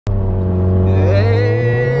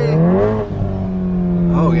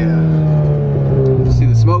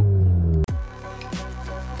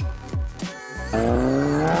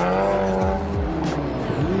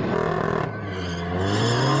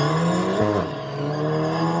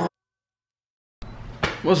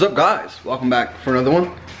What's up, guys? Welcome back for another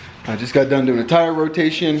one. I just got done doing a tire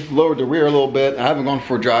rotation, lowered the rear a little bit. I haven't gone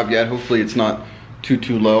for a drive yet. Hopefully it's not too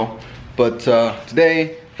low. But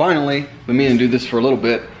today, finally, been meaning to do this for a little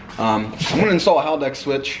bit. I'm gonna install a Haldex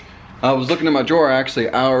switch. I was looking at my drawer, actually,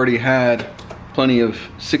 I already had plenty of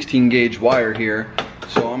 16 gauge wire here.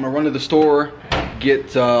 So I'm gonna run to the store,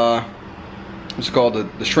 get what's it called,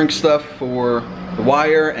 the shrink stuff for the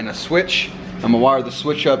wire and a switch. I'm gonna wire the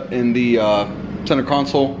switch up in the center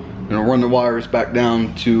console and I'll run the wires back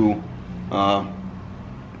down to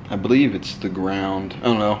I believe it's the ground. I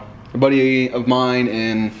don't know. A buddy of mine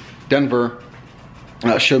in Denver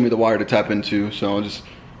showed me the wire to tap into, so I'll just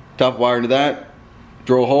tap wire into that,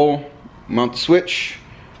 drill a hole, mount the switch,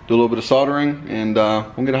 do a little bit of soldering, and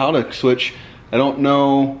we'll get a Haldex switch. I don't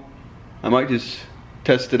know, I might just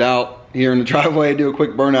test it out here in the driveway, do a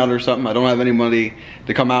quick burnout or something. I don't have anybody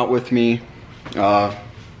to come out with me to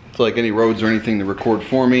like any roads or anything to record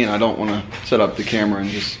for me, and I don't want to set up the camera and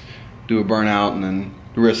just do a burnout and then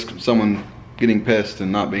risk someone getting pissed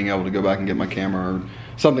and not being able to go back and get my camera or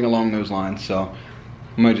something along those lines. So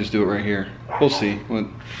I might just do it right here. We'll see. We'll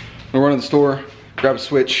run to the store, grab a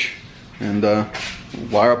switch, and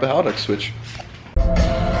wire up a Haldex switch.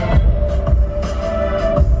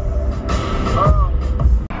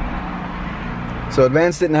 So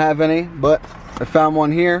Advance didn't have any, but I found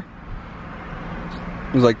one here.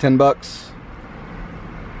 It was like 10 bucks.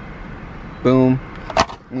 Boom.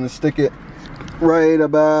 I'm gonna stick it right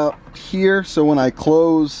about here, so when I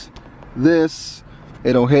close this,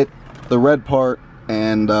 it'll hit the red part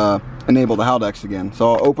and enable the Haldex again.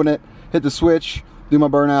 So I'll open it, hit the switch, do my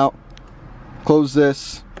burnout, close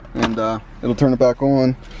this, and it'll turn it back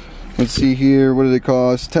on. Let's see here, what did it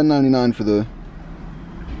cost? $10.99 for the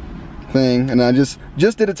thing. And I just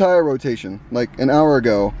did a tire rotation like an hour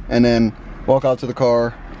ago, and then walk out to the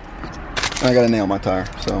car and I gotta nail my tire,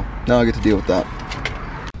 so now I get to deal with that.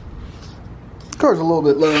 The car's a little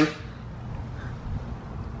bit low. I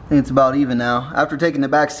think it's about even now. After taking the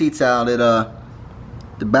back seats out,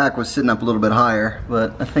 the back was sitting up a little bit higher,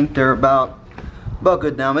 but I think they're about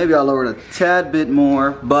good now. Maybe I'll lower it a tad bit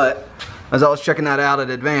more, but as I was checking that out at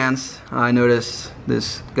Advance, I noticed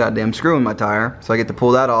this goddamn screw in my tire, so I get to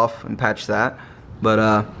pull that off and patch that.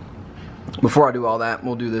 But before I do all that,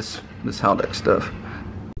 we'll do this Haldex stuff.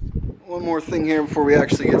 One more thing here before we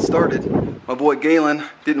actually get started. My boy Galen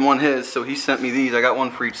didn't want his, so he sent me these. I got one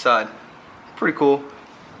for each side. Pretty cool.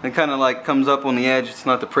 It kind of like comes up on the edge. It's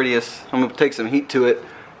not the prettiest. I'm gonna take some heat to it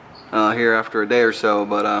here after a day or so,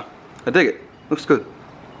 but I dig it. Looks good.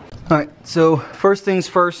 Alright, so first things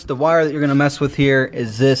first, the wire that you're gonna mess with here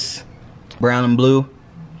is this brown and blue.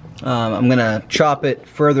 I'm gonna chop it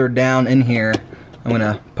further down in here. I'm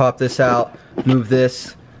gonna pop this out, move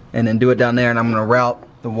this, and then do it down there, and I'm gonna route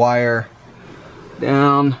the wire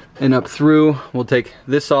down and up through. We'll take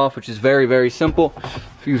this off, which is very simple.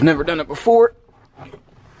 If you've never done it before,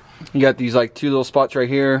 you got these like two little spots right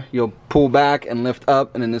here. You'll pull back and lift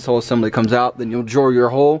up, and then this whole assembly comes out. Then you'll draw your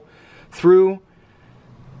hole through,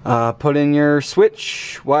 put in your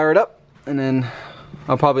switch, wire it up, and then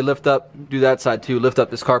I'll probably lift up, do that side too, lift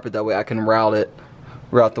up this carpet, that way I can route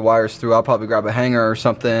the wires through. I'll probably grab a hanger or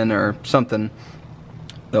something,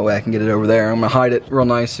 that way I can get it over there. I'm gonna hide it real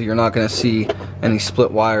nice so you're not gonna see any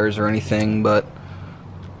split wires or anything, but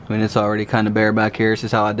I mean, it's already kind of bare back here. This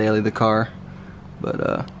is how I daily the car, but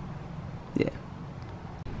yeah.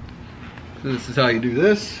 So this is how you do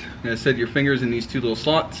this. You're gonna set your fingers in these two little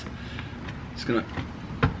slots. Just gonna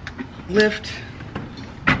lift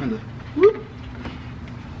and whoop,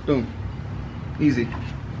 boom, easy.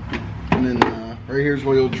 And then right here's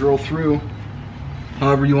where you'll drill through,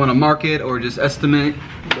 however you want to mark it or just estimate.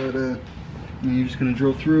 But you're just gonna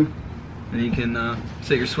drill through, and you can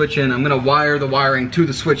set your switch in. I'm gonna wire the wiring to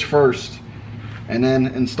the switch first, and then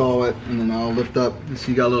install it, and then I'll lift up. So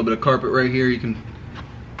you got a little bit of carpet right here. You can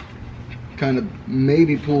kind of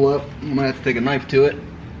maybe pull up. You might have to take a knife to it,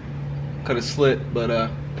 cut a slit, but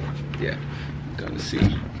yeah, down to see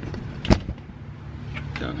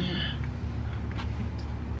down here.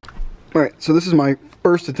 Alright, so this is my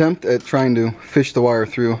first attempt at trying to fish the wire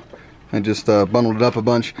through. I just bundled it up a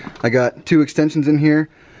bunch. I got two extensions in here,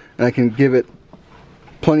 and I can give it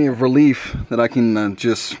plenty of relief that I can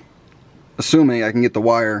just, assuming I can get the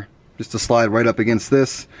wire just to slide right up against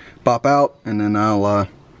this, pop out, and then I'll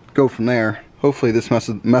go from there. Hopefully this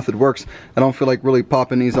method works. I don't feel like really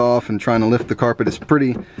popping these off and trying to lift the carpet. It's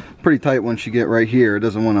pretty tight once you get right here. It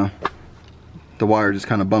doesn't want to, the wire just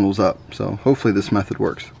kind of bundles up. So hopefully this method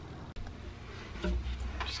works.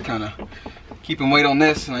 Just kind of keeping weight on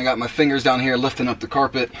this, and I got my fingers down here lifting up the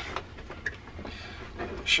carpet.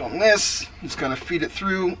 Showing this, just gotta feed it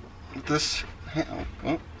through with this.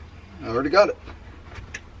 Oh, I already got it.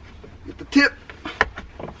 Get the tip.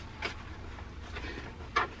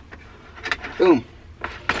 Boom.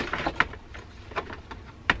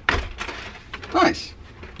 Nice.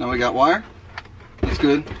 Now we got wire. That's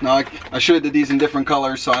good. Now I should have did these in different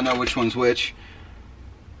colors so I know which one's which.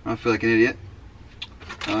 I feel like an idiot.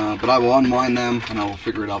 But I will unwind them and I will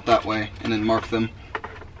figure it out that way and then mark them.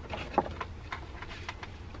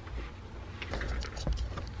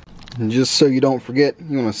 And just so you don't forget,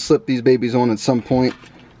 you want to slip these babies on at some point.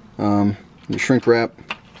 The shrink wrap.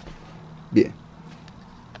 Yeah.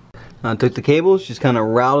 I took the cables, just kind of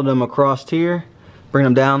routed them across here, bring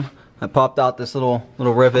them down. I popped out this little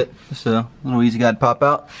rivet, just a little easy guy to pop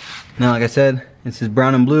out. Now, like I said, this is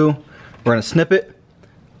brown and blue. We're gonna snip it,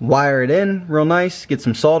 wire it in real nice, get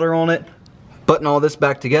some solder on it, button all this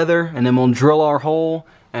back together, and then we'll drill our hole,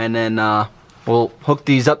 and then we'll hook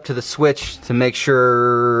these up to the switch to make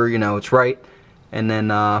sure, you know, it's right. And then,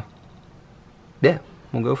 yeah,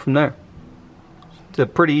 we'll go from there. It's a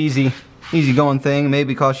pretty easy going thing.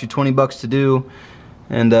 Maybe cost you 20 bucks to do.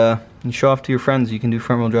 And you show off to your friends you can do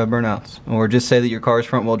front wheel drive burnouts. Or just say that your car's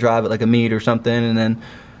front wheel drive at like a meet or something and then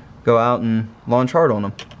go out and launch hard on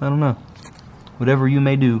them. I don't know. Whatever you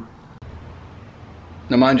may do.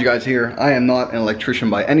 Now mind you guys here, I am not an electrician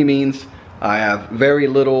by any means. I have very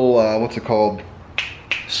little, what's it called,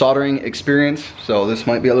 soldering experience, so this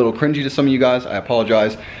might be a little cringy to some of you guys. I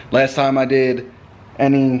apologize. Last time I did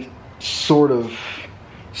any sort of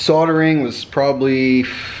soldering was probably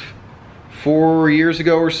 4 years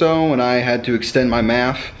ago or so, when I had to extend my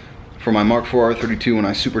MAF for my Mark IV R32 when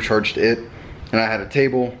I supercharged it, and I had a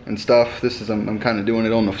table and stuff. This is, I'm kind of doing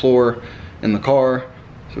it on the floor in the car,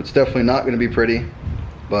 so it's definitely not going to be pretty,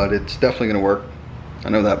 but it's definitely going to work. I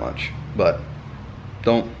know that much. But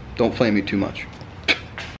don't flame me too much.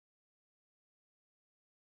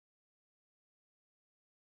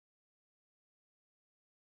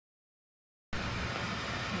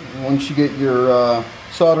 Once you get your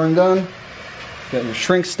soldering done, got your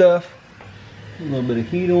shrink stuff, a little bit of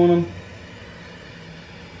heat on them,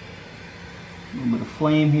 a little bit of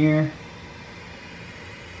flame here.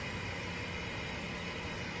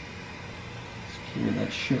 Secure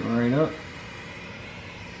that shit right up.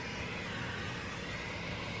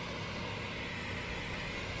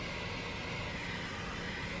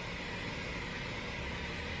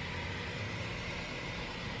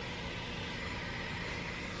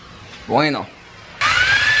 Bueno.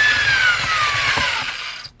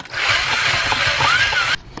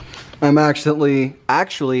 I'm actually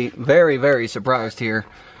very surprised here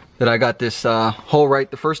that I got this hole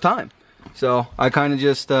right the first time. So I kind of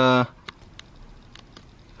just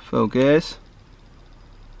focus.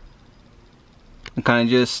 I kind of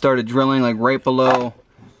just started drilling like right below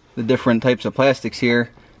the different types of plastics here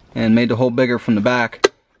and made the hole bigger from the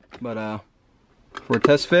back. But for a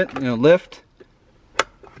test fit, you know, lift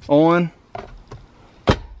on,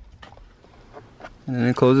 and then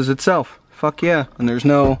it closes itself. Fuck yeah. And there's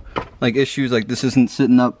no like issues, like this isn't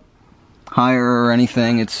sitting up higher or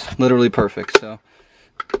anything. It's literally perfect. So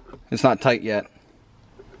it's not tight yet.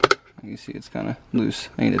 You see it's kind of loose.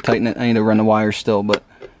 I need to tighten it. I need to run the wires still, but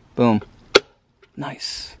boom.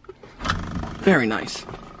 Nice. Very nice.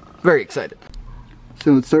 Very excited.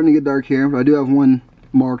 So it's starting to get dark here, but I do have one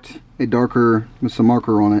marked, a darker with some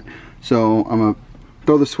marker on it. So I'm gonna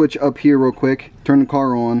throw the switch up here real quick, turn the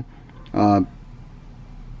car on,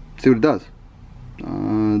 see what it does.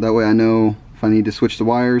 That way I know if I need to switch the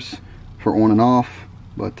wires for on and off,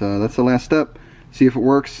 but that's the last step. See if it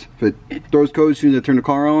works. If it throws code as soon as I turn the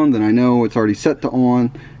car on, then I know it's already set to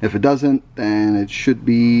on. If it doesn't, then it should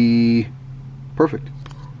be perfect.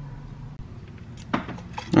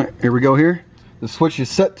 Alright, here we go here. The switch is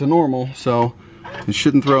set to normal, so it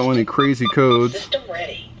shouldn't throw any crazy codes. System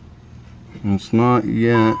ready. It's not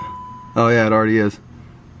yet. Oh yeah, it already is.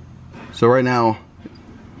 So right now,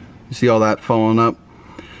 you see all that falling up.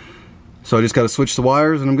 So I just got to switch the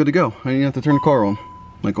wires and I'm good to go. I didn't even have to turn the car on.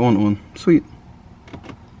 Like on. Sweet.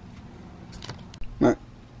 Alright.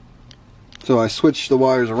 So I switched the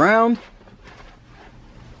wires around.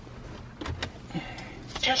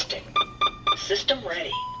 Testing. System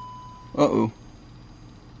ready. Uh-oh.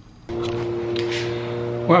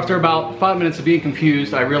 Well, after about 5 minutes of being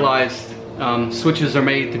confused, I realized switches are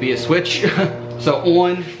made to be a switch. So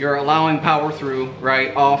on, you're allowing power through,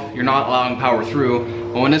 right? Off, you're not allowing power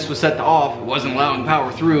through. But when this was set to off, it wasn't allowing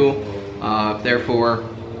power through. Therefore,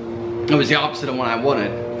 it was the opposite of what I wanted,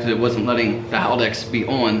 because it wasn't letting the Haldex be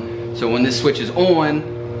on. So when this switch is on,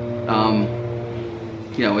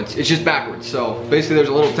 you know, it's just backwards. So basically there's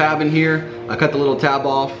a little tab in here. I cut the little tab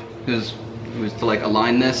off because it was to like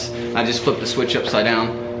align this. I just flipped the switch upside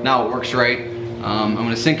down. Now it works right. I'm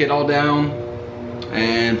gonna sink it all down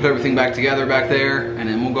and put everything back together back there, and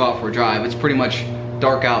then we'll go out for a drive. It's pretty much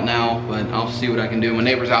dark out now, but I'll see what I can do. My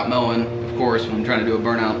neighbor's out mowing, of course, when I'm trying to do a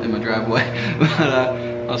burnout in my driveway. But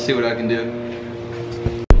I'll see what I can do.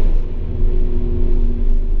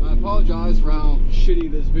 I apologize for how shitty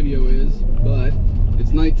this video is, but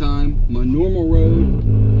it's nighttime. My normal road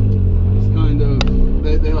is kind of,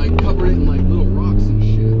 they like covered it in like little rocks and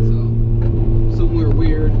shit, so somewhere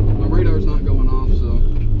weird. My radar's not going off, so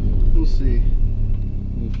we'll see.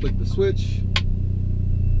 We'll flick the switch.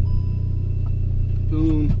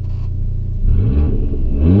 Boom.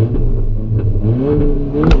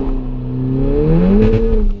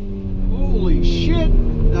 Holy shit!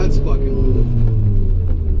 That's fucking cool.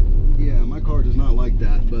 Yeah, my car does not like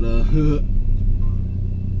that, but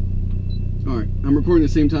alright, I'm recording the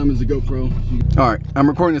same time as the GoPro. Alright, I'm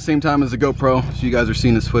recording the same time as the GoPro, so you guys are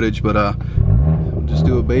seeing this footage, but we'll just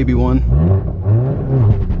do a baby one.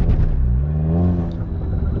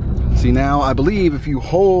 See, now I believe if you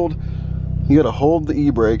hold, you gotta hold the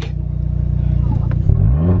e-brake.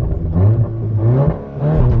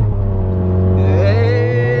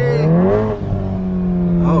 Hey!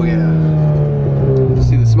 Oh yeah.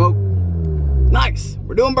 See the smoke? Nice!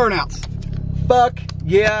 We're doing burnouts. Fuck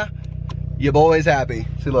yeah. Your boy's happy.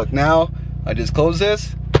 See, look, now I just close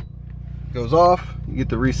this, goes off, you get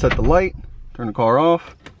to reset the light, turn the car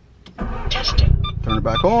off, Testing. turn it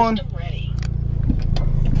back on. System ready.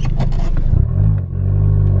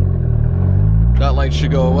 That light should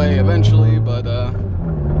go away eventually, but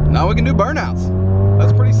now we can do burnouts.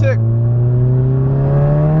 That's pretty sick.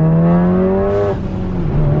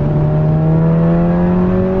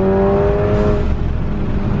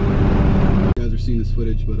 You guys are seeing this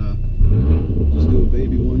footage, but just do a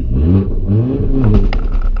baby one.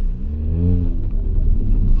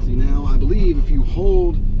 See, now I believe if you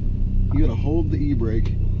hold, you gotta hold the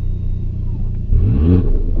e-brake.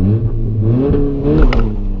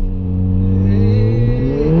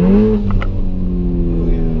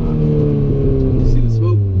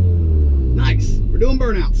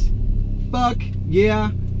 Burnouts. Fuck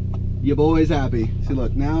yeah, your boy's happy. See,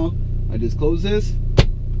 look, now I just close this,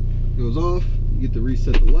 goes off, you get to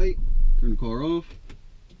reset the light, turn the car off,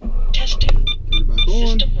 Testing. turn it back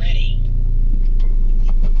on. System ready.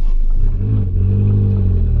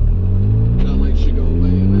 That light should go away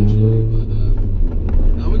eventually, but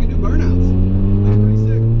now we can do burnouts. That's pretty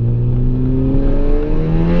sick.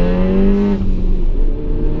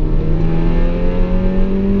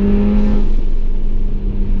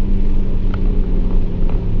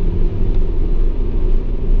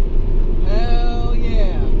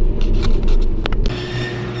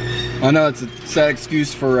 I know it's a sad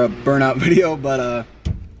excuse for a burnout video, but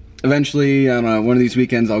eventually, I don't know, one of these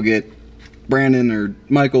weekends I'll get Brandon or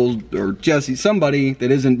Michael or Jesse, somebody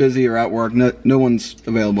that isn't busy or at work. No one's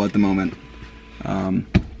available at the moment. And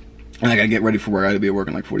I gotta get ready for work. I gotta be at work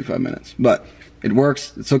in like 45 minutes. But it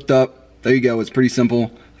works, it's hooked up. There you go, it's pretty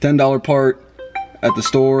simple. $10 part at the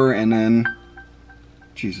store, and then,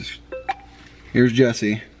 Jesus. Here's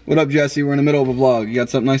Jesse. What up, Jesse? We're in the middle of a vlog. You got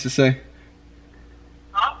something nice to say?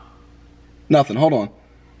 Nothing, hold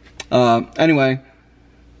on. Anyway,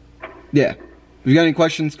 yeah. If you got any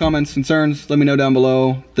questions, comments, concerns, let me know down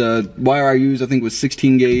below. The wire I use, I think, was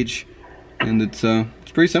 16 gauge, and it's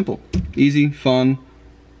pretty simple. Easy, fun.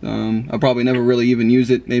 I'll probably never really even use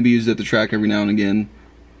it. Maybe use it at the track every now and again.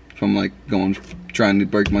 If I'm like trying to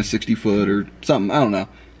break my 60 foot or something, I don't know.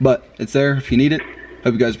 But it's there if you need it.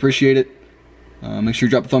 Hope you guys appreciate it. Make sure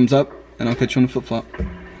you drop a thumbs up, and I'll catch you on the flip-flop.